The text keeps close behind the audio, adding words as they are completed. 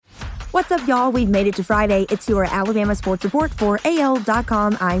What's up, y'all? We've made it to Friday. It's your Alabama Sports Report for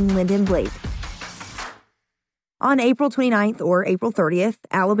AL.com. I'm Lyndon Blake. On April 29th or April 30th,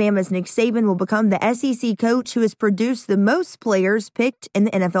 Alabama's Nick Saban will become the SEC coach who has produced the most players picked in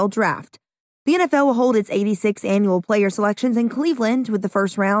the NFL draft. The NFL will hold its 86th annual player selections in Cleveland, with the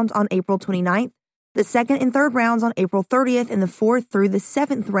first round on April 29th, the second and third rounds on April 30th, and the fourth through the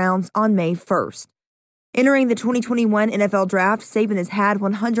seventh rounds on May 1st. Entering the 2021 NFL Draft, Saban has had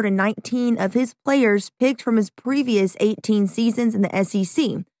 119 of his players picked from his previous 18 seasons in the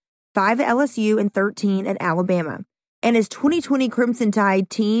SEC, 5 at LSU and 13 at Alabama. And his 2020 Crimson Tide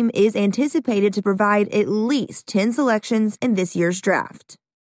team is anticipated to provide at least 10 selections in this year's draft.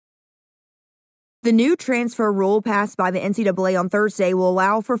 The new transfer rule passed by the NCAA on Thursday will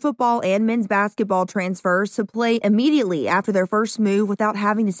allow for football and men's basketball transfers to play immediately after their first move without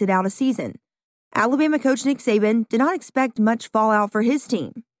having to sit out a season. Alabama coach Nick Saban did not expect much fallout for his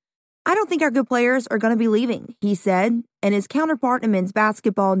team. "I don't think our good players are going to be leaving," he said, and his counterpart in men's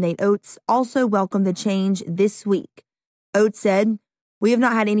basketball, Nate Oates, also welcomed the change this week. Oates said, "We have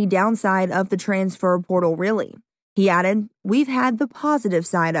not had any downside of the transfer portal, really." He added, "We've had the positive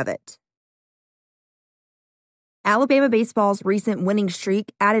side of it." Alabama baseball's recent winning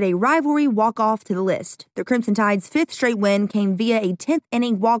streak added a rivalry walk-off to the list. The Crimson Tide's fifth straight win came via a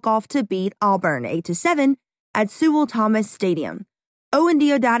 10th-inning walk-off to beat Auburn 8-7 at Sewell Thomas Stadium. Owen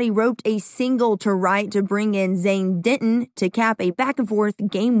Diodati roped a single to right to bring in Zane Denton to cap a back-and-forth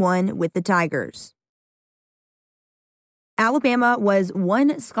Game 1 with the Tigers. Alabama was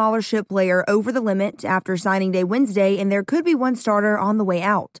one scholarship player over the limit after signing day Wednesday, and there could be one starter on the way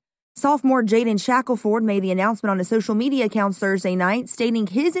out. Sophomore Jaden Shackelford made the announcement on his social media accounts Thursday night, stating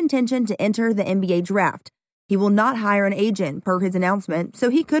his intention to enter the NBA draft. He will not hire an agent, per his announcement, so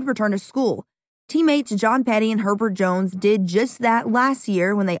he could return to school. Teammates John Petty and Herbert Jones did just that last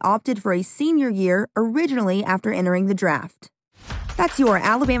year when they opted for a senior year originally after entering the draft. That's your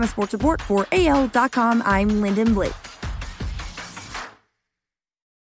Alabama Sports Report for AL.com. I'm Lyndon Blake.